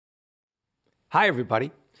Hi,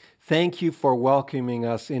 everybody. Thank you for welcoming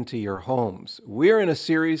us into your homes. We're in a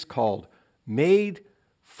series called Made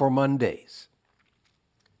for Mondays.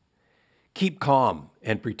 Keep calm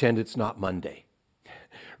and pretend it's not Monday.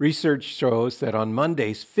 Research shows that on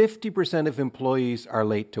Mondays, 50% of employees are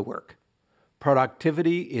late to work.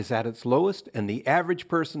 Productivity is at its lowest, and the average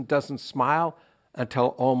person doesn't smile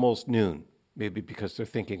until almost noon, maybe because they're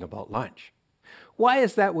thinking about lunch. Why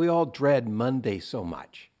is that we all dread Monday so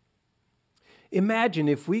much? Imagine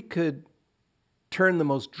if we could turn the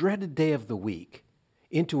most dreaded day of the week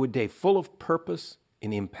into a day full of purpose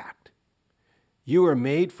and impact. You are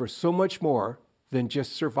made for so much more than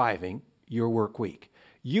just surviving your work week.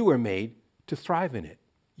 You were made to thrive in it.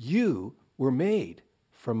 You were made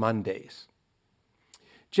for Mondays.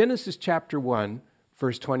 Genesis chapter 1,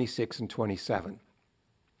 verse 26 and 27.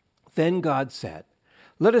 Then God said,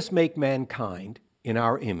 "Let us make mankind in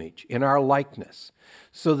our image, in our likeness,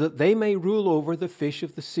 so that they may rule over the fish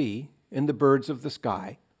of the sea and the birds of the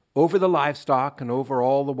sky, over the livestock and over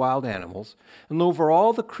all the wild animals, and over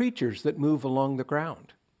all the creatures that move along the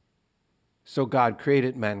ground." So God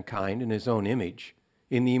created mankind in his own image.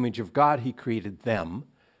 In the image of God, he created them.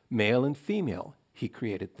 Male and female, he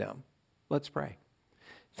created them. Let's pray.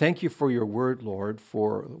 Thank you for your word, Lord,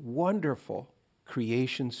 for the wonderful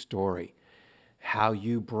creation story. How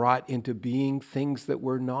you brought into being things that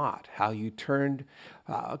were not, how you turned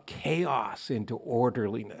chaos into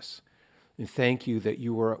orderliness. And thank you that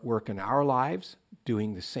you were at work in our lives,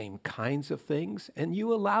 doing the same kinds of things, and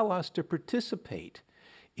you allow us to participate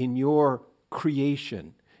in your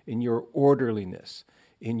creation, in your orderliness,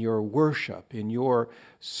 in your worship, in your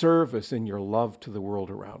service, in your love to the world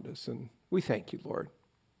around us. And we thank you, Lord.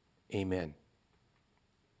 Amen.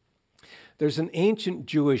 There's an ancient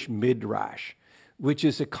Jewish midrash, which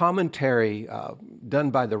is a commentary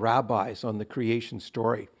done by the rabbis on the creation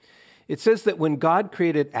story. It says that when God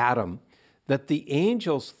created Adam, that the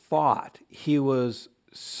angels thought he was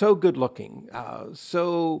so good-looking,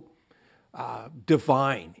 so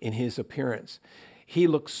divine in his appearance. He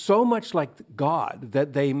looked so much like God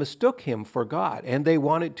that they mistook him for God, and they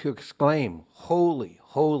wanted to exclaim, "Holy,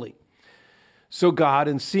 holy." So God,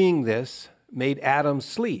 in seeing this, made Adam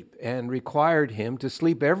sleep and required him to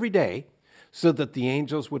sleep every day so that the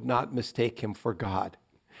angels would not mistake him for God.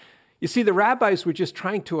 You see, the rabbis were just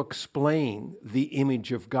trying to explain the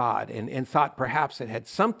image of God and thought perhaps it had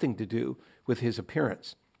something to do with his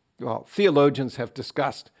appearance. Well, theologians have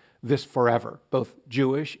discussed this forever, both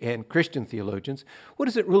Jewish and Christian theologians. What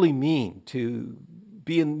does it really mean to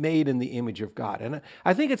be made in the image of God? And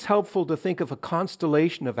I think it's helpful to think of a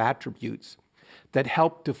constellation of attributes that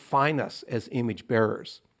help define us as image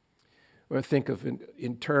bearers. Or think of it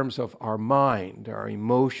in terms of our mind, our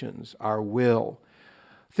emotions, our will.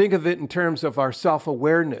 Think of it in terms of our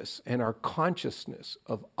self-awareness and our consciousness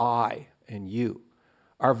of I and you.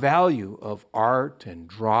 Our value of art and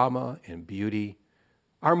drama and beauty.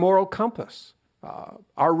 Our moral compass.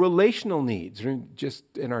 Our relational needs.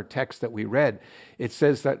 Just in our text that we read, it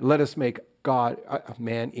says that let us make God,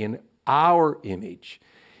 man in our image.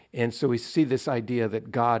 And so we see this idea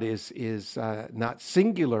that God is not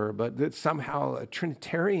singular, but that somehow a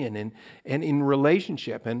Trinitarian and in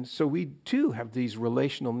relationship. And so we too have these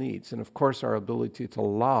relational needs. And of course, our ability to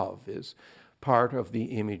love is part of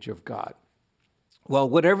the image of God. Well,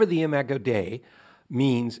 whatever the Imago Dei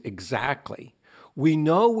means exactly, we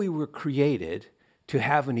know we were created to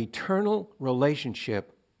have an eternal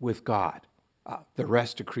relationship with God. The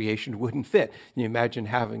rest of creation wouldn't fit. Can you imagine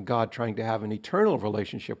having God trying to have an eternal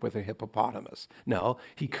relationship with a hippopotamus? No,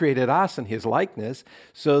 he created us in his likeness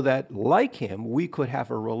so that, like him, we could have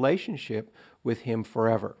a relationship with him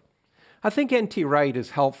forever. I think N.T. Wright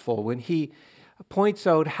is helpful when he points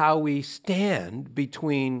out how we stand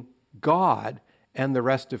between God and the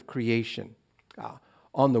rest of creation.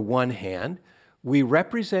 On the one hand, we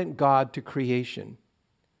represent God to creation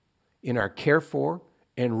in our care for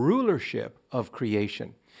and rulership of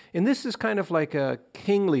creation. And this is kind of like a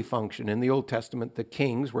kingly function. In the Old Testament, the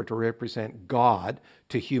kings were to represent God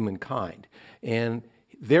to humankind. And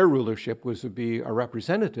their rulership was to be a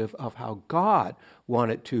representative of how God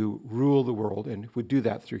wanted to rule the world and would do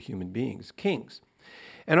that through human beings, kings.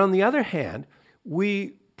 And on the other hand,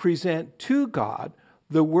 we present to God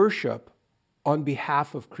the worship on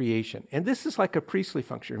behalf of creation. And this is like a priestly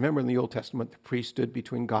function. Remember in the Old Testament, the priest stood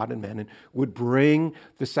between God and man and would bring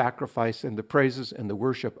the sacrifice and the praises and the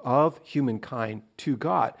worship of humankind to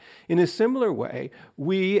God. In a similar way,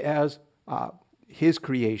 we as his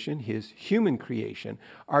creation, his human creation,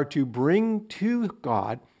 are to bring to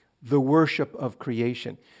God the worship of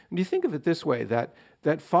creation. And you think of it this way, that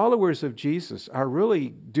that followers of Jesus are really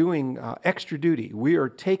doing extra duty. We are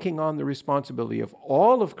taking on the responsibility of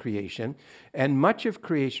all of creation, and much of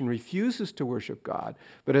creation refuses to worship God.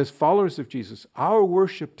 But as followers of Jesus, our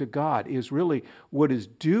worship to God is really what is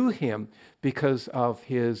due him because of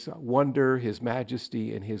his wonder, his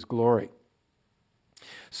majesty, and his glory.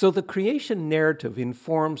 So the creation narrative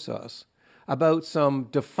informs us about some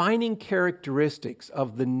defining characteristics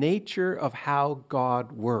of the nature of how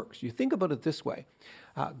God works. You think about it this way.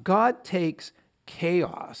 God takes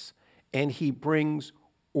chaos and he brings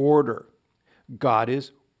order. God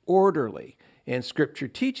is orderly. And Scripture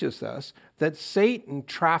teaches us that Satan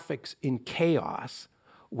traffics in chaos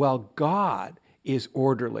while God is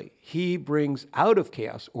orderly. He brings out of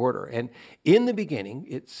chaos order. And in the beginning,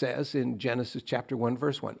 it says in Genesis chapter 1,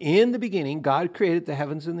 verse 1, in the beginning, God created the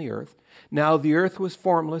heavens and the earth. Now the earth was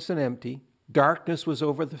formless and empty. Darkness was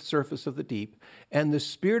over the surface of the deep, and the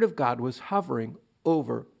Spirit of God was hovering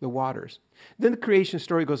over the waters. Then the creation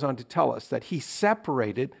story goes on to tell us that he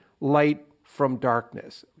separated light from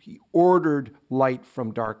darkness. He ordered light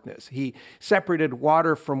from darkness. He separated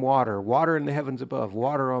water from water, water in the heavens above,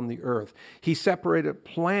 water on the earth. He separated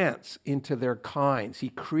plants into their kinds. He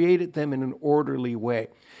created them in an orderly way.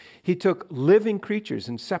 He took living creatures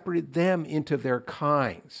and separated them into their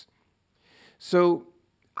kinds. So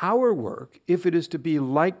our work, if it is to be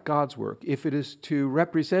like God's work, if it is to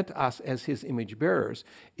represent us as his image bearers,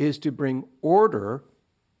 is to bring order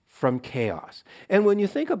from chaos. And when you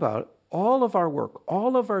think about it, all of our work,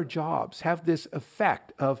 all of our jobs have this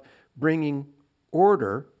effect of bringing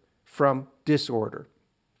order from disorder.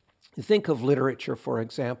 You think of literature, for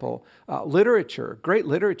example. Great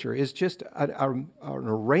literature, is just an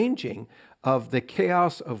arranging of the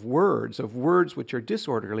chaos of words which are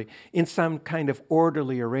disorderly, in some kind of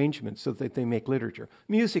orderly arrangement so that they make literature.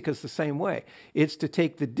 Music is the same way. It's to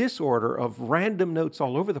take the disorder of random notes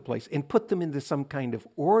all over the place and put them into some kind of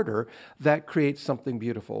order that creates something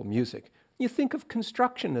beautiful, music. You think of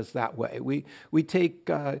construction as that way. We take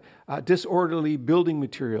disorderly building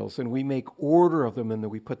materials and we make order of them, and then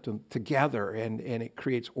we put them together and it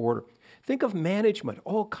creates order. Think of management.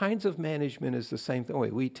 All kinds of management is the same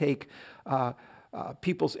way. We take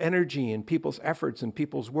people's energy and people's efforts and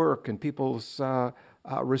people's work and people's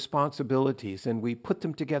responsibilities, and we put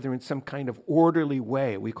them together in some kind of orderly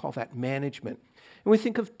way. We call that management. And we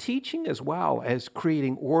think of teaching as well as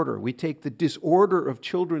creating order. We take the disorder of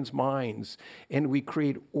children's minds and we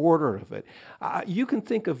create order of it. You can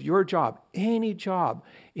think of your job, any job,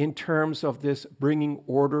 in terms of this bringing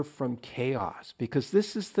order from chaos, because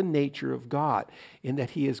this is the nature of God, in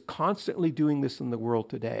that he is constantly doing this in the world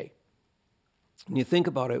today. When you think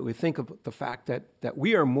about it, we think of the fact that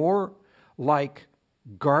we are more like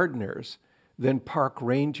gardeners than park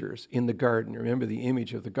rangers in the garden. Remember the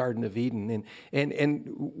image of the Garden of Eden. And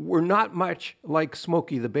we're not much like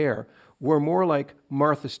Smokey the Bear. We're more like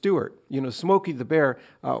Martha Stewart. You know, Smokey the Bear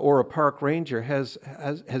or a park ranger has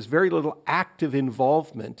very little active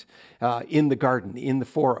involvement in the garden, in the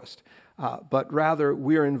forest. But rather,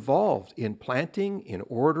 we're involved in planting, in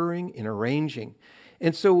ordering, in arranging.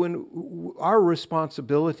 And so when our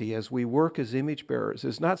responsibility as we work as image bearers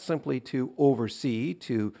is not simply to oversee,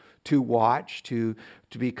 to watch, to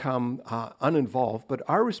become uninvolved, but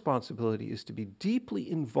our responsibility is to be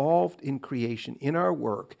deeply involved in creation, in our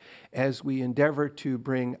work, as we endeavor to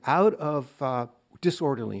bring out of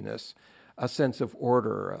disorderliness a sense of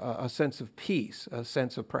order, a sense of peace, a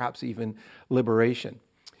sense of perhaps even liberation.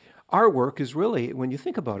 Our work is really, when you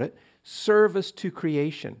think about it, service to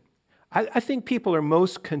creation. I think people are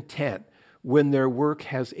most content when their work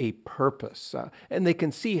has a purpose, and they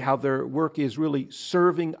can see how their work is really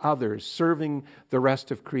serving others, serving the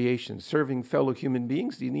rest of creation, serving fellow human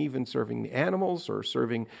beings, and even serving the animals or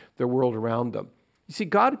serving the world around them. You see,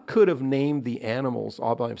 God could have named the animals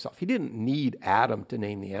all by himself. He didn't need Adam to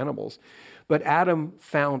name the animals, but Adam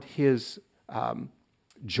found his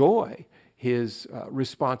joy, his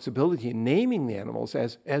responsibility in naming the animals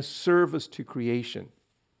as service to creation.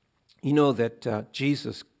 You know that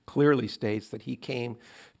Jesus clearly states that he came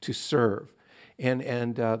to serve.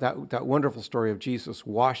 And that wonderful story of Jesus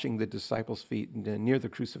washing the disciples' feet near the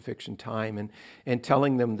crucifixion time and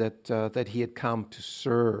telling them that he had come to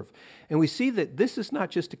serve. And we see that this is not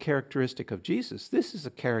just a characteristic of Jesus. This is a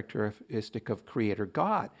characteristic of Creator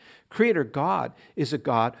God. Creator God is a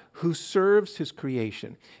God who serves his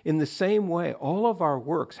creation. In the same way, all of our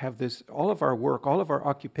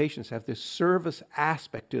occupations have this service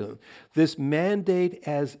aspect to them, this mandate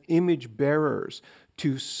as image bearers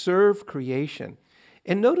to serve creation.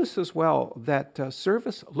 And notice as well that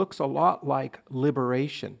service looks a lot like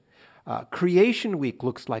liberation. Creation Week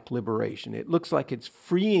looks like liberation. It looks like it's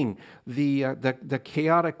freeing the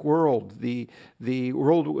chaotic world, the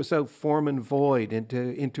world that was out form and void,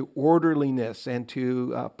 into orderliness and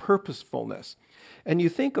to purposefulness. And you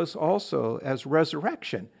think us also as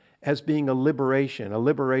resurrection, as being a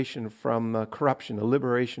liberation from corruption, a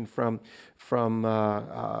liberation from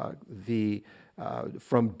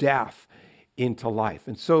death into life.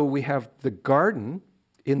 And so we have the garden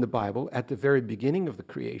in the Bible at the very beginning of the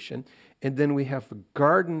creation, and then we have the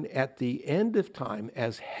garden at the end of time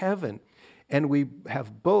as heaven. And we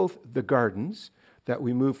have both the gardens, that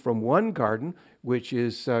we move from one garden, which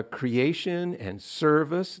is creation and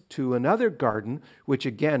service, to another garden, which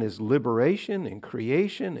again is liberation and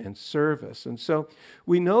creation and service. And so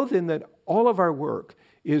we know then that all of our work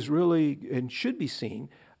is really and should be seen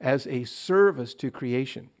as a service to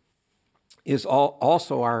creation.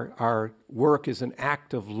 Also our work is an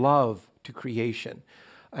act of love to creation.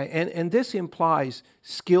 And this implies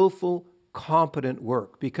skillful, competent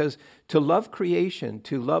work, because to love creation,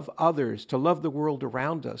 to love others, to love the world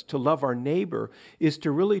around us, to love our neighbor, is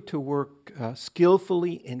to really to work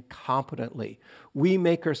skillfully and competently. We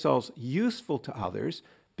make ourselves useful to others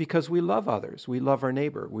because we love others. We love our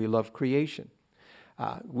neighbor. We love creation.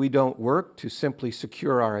 We don't work to simply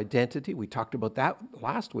secure our identity. We talked about that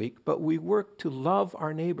last week, but we work to love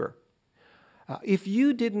our neighbor. If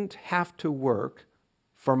you didn't have to work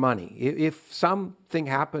for money, if something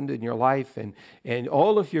happened in your life and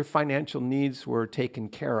all of your financial needs were taken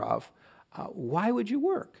care of, why would you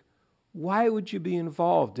work? Why would you be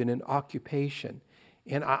involved in an occupation?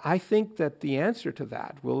 And I think that the answer to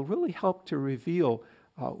that will really help to reveal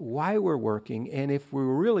why we're working, and if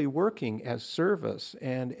we're really working as service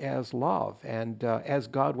and as love and as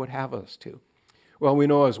God would have us to. Well, we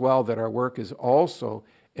know as well that our work is also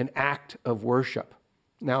an act of worship.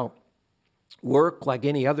 Now, work, like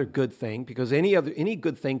any other good thing, because any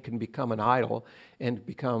good thing can become an idol and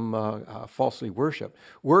become falsely worshiped.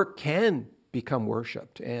 Work can become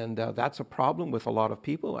worshiped, and that's a problem with a lot of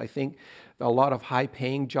people. I think a lot of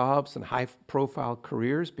high-paying jobs and high-profile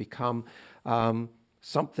careers become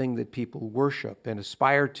something that people worship and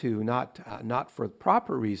aspire to, not for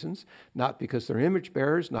proper reasons, not because they're image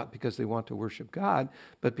bearers, not because they want to worship God,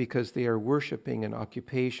 but because they are worshiping an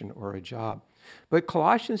occupation or a job. But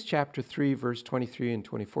Colossians chapter 3, verse 23 and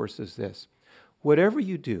 24 says this: "Whatever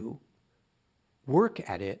you do, work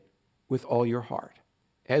at it with all your heart,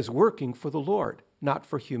 as working for the Lord, not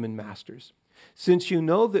for human masters, since you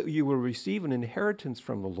know that you will receive an inheritance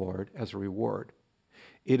from the Lord as a reward.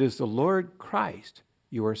 It is the Lord Christ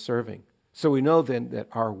you are serving." So we know then that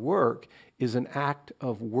our work is an act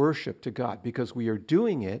of worship to God because we are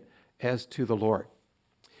doing it as to the Lord.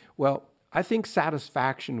 Well, I think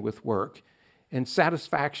satisfaction with work and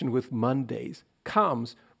satisfaction with Mondays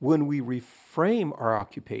comes when we reframe our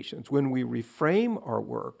occupations, when we reframe our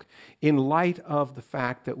work in light of the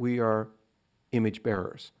fact that we are image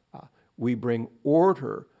bearers. We bring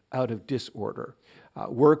order out of disorder.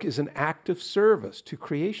 Work is an act of service to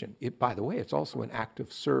creation. By the way, it's also an act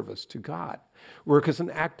of service to God. Work is an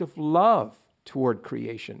act of love toward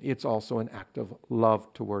creation. It's also an act of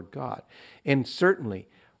love toward God. And certainly,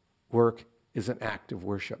 work is an act of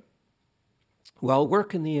worship. Well,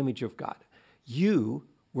 work in the image of God. You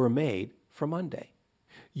were made for Monday.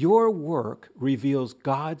 Your work reveals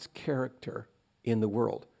God's character in the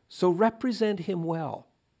world. So represent him well.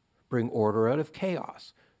 Bring order out of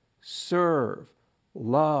chaos. Serve,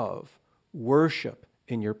 love, worship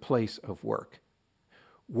in your place of work.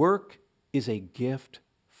 Work is a gift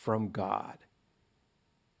from God.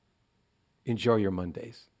 Enjoy your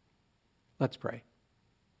Mondays. Let's pray.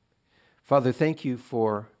 Father, thank you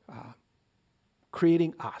for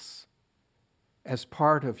creating us as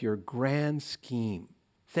part of your grand scheme.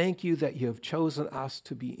 Thank you that you have chosen us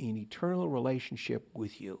to be in eternal relationship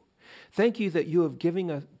with you. Thank you that you have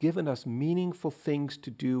given us meaningful things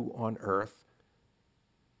to do on earth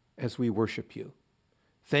as we worship you.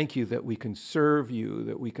 Thank you that we can serve you,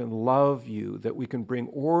 that we can love you, that we can bring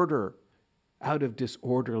order out of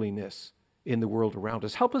disorderliness in the world around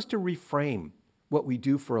us. Help us to reframe what we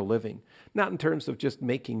do for a living, not in terms of just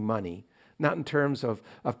making money, not in terms of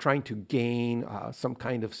trying to gain some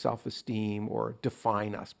kind of self-esteem or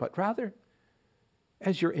define us, but rather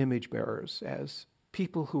as your image bearers, as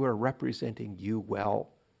people who are representing you well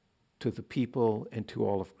to the people and to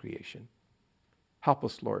all of creation. Help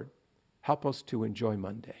us, Lord. Help us to enjoy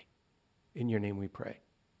Monday. In your name we pray.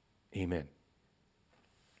 Amen.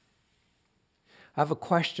 I have a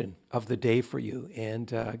question of the day for you, and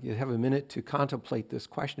you have a minute to contemplate this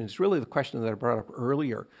question. It's really the question that I brought up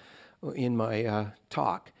earlier in my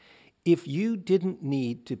talk. If you didn't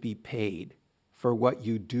need to be paid for what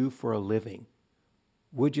you do for a living,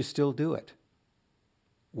 would you still do it?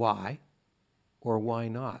 Why or why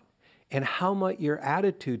not? And how might your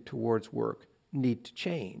attitude towards work need to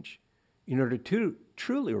change in order to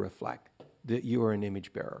truly reflect that you are an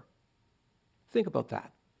image bearer? Think about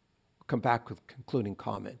that. I'll come back with a concluding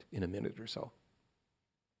comment in a minute or so.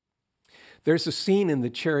 There's a scene in the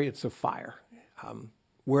Chariots of Fire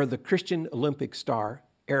where the Christian Olympic star,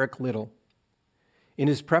 Eric Liddell, in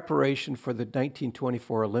his preparation for the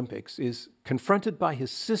 1924 Olympics, is confronted by his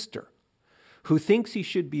sister, who thinks he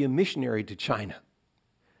should be a missionary to China.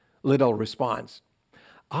 Liddell responds,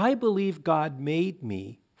 "I believe God made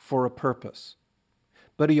me for a purpose,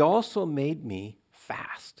 but he also made me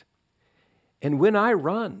fast. And when I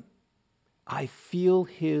run, I feel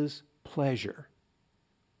his pleasure."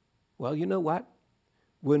 Well, you know what?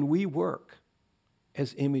 When we work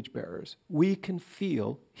as image bearers, we can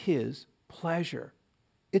feel his pleasure.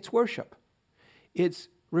 It's worship. It's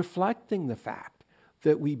reflecting the fact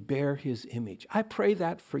that we bear his image. I pray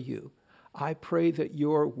that for you. I pray that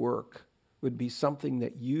your work would be something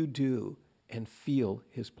that you do and feel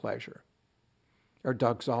his pleasure. Our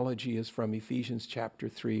doxology is from Ephesians chapter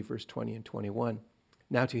 3, verse 20 and 21.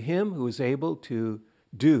 Now to him who is able to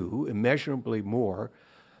do immeasurably more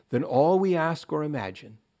than all we ask or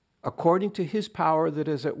imagine, according to his power that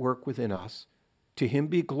is at work within us, to him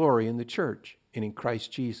be glory in the church and in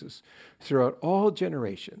Christ Jesus throughout all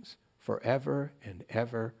generations, forever and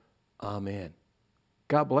ever. Amen.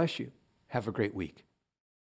 God bless you. Have a great week.